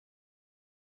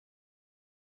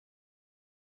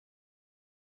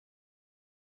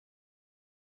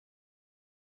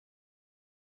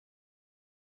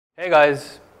Hey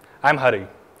guys, I'm Hari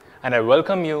and I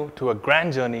welcome you to a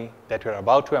grand journey that we're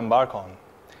about to embark on.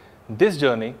 This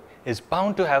journey is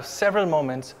bound to have several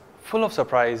moments full of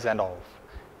surprise and awe.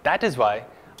 That is why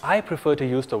I prefer to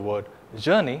use the word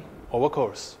journey over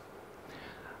course.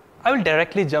 I will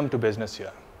directly jump to business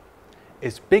here.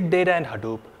 Is big data and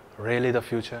Hadoop really the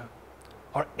future?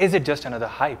 Or is it just another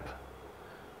hype?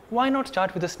 Why not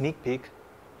start with a sneak peek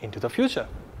into the future?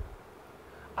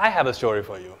 I have a story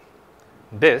for you.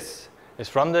 This is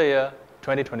from the year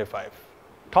 2025.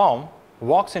 Tom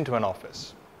walks into an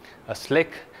office. A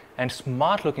slick and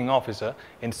smart-looking officer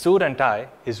in suit and tie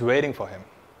is waiting for him.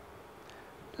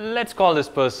 Let's call this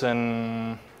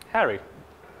person Harry.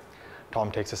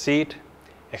 Tom takes a seat.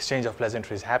 Exchange of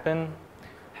pleasantries happen.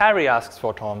 Harry asks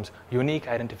for Tom's unique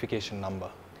identification number,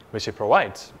 which he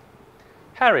provides.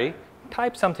 Harry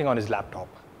types something on his laptop,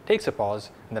 takes a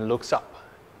pause, and then looks up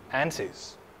and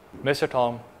says, "Mr.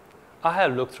 Tom, I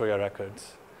have looked through your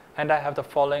records and I have the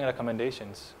following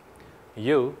recommendations.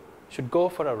 You should go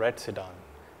for a red sedan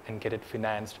and get it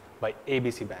financed by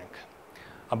ABC Bank.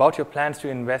 About your plans to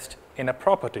invest in a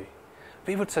property,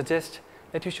 we would suggest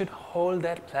that you should hold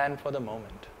that plan for the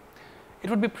moment.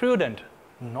 It would be prudent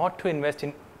not to invest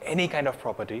in any kind of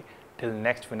property till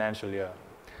next financial year.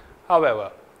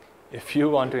 However, if you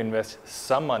want to invest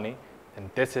some money, then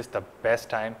this is the best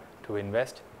time to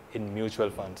invest in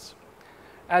mutual funds.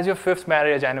 As your 5th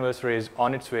marriage anniversary is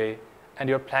on its way and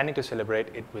you're planning to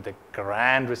celebrate it with a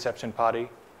grand reception party,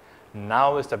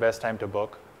 now is the best time to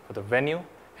book for the venue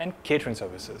and catering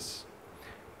services.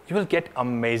 You will get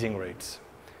amazing rates.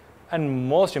 And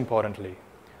most importantly,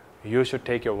 you should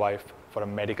take your wife for a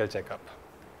medical checkup,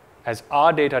 as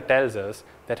our data tells us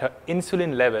that her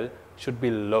insulin level should be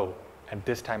low at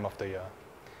this time of the year,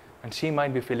 and she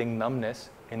might be feeling numbness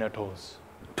in her toes."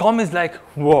 Tom is like,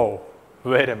 "Whoa,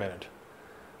 wait a minute.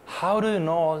 How do you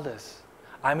know all this?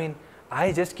 I mean,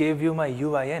 I just gave you my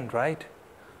UIN, right?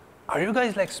 Are you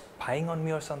guys like spying on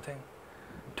me or something?"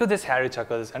 To this, Harry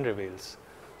chuckles and reveals,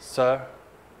 "Sir,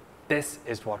 this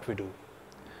is what we do.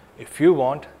 If you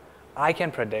want, I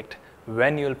can predict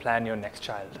when you'll plan your next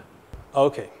child."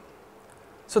 Okay,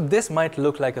 so this might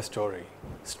look like a story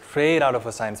straight out of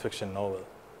a science fiction novel.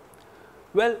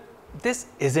 Well, this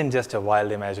isn't just a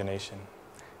wild imagination.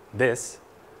 This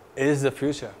is the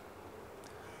future.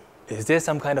 Is there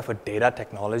some kind of a data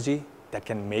technology that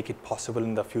can make it possible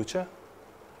in the future?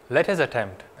 Let us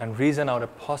attempt and reason out a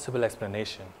possible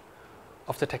explanation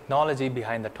of the technology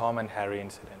behind the Tom and Harry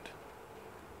incident.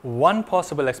 One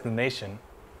possible explanation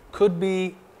could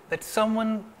be that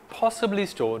someone possibly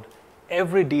stored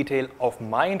every detail of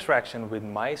my interaction with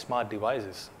my smart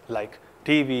devices like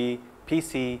TV,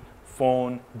 PC,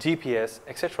 phone, GPS,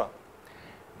 etc.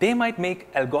 They might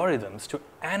make algorithms to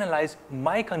analyze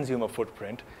my consumer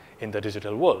footprint in the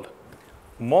digital world.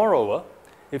 Moreover,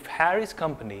 if Harry's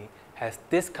company has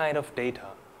this kind of data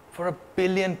for 1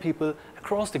 billion people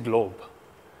across the globe,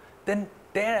 then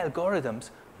their algorithms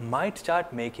might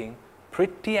start making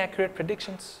pretty accurate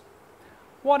predictions.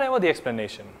 Whatever the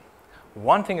explanation,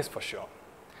 one thing is for sure: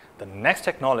 the next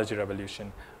technology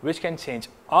revolution, which can change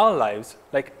our lives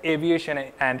like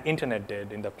aviation and internet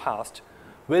did in the past,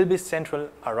 will be central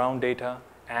around data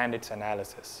and its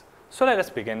analysis. So let us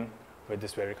begin with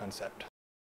this very concept.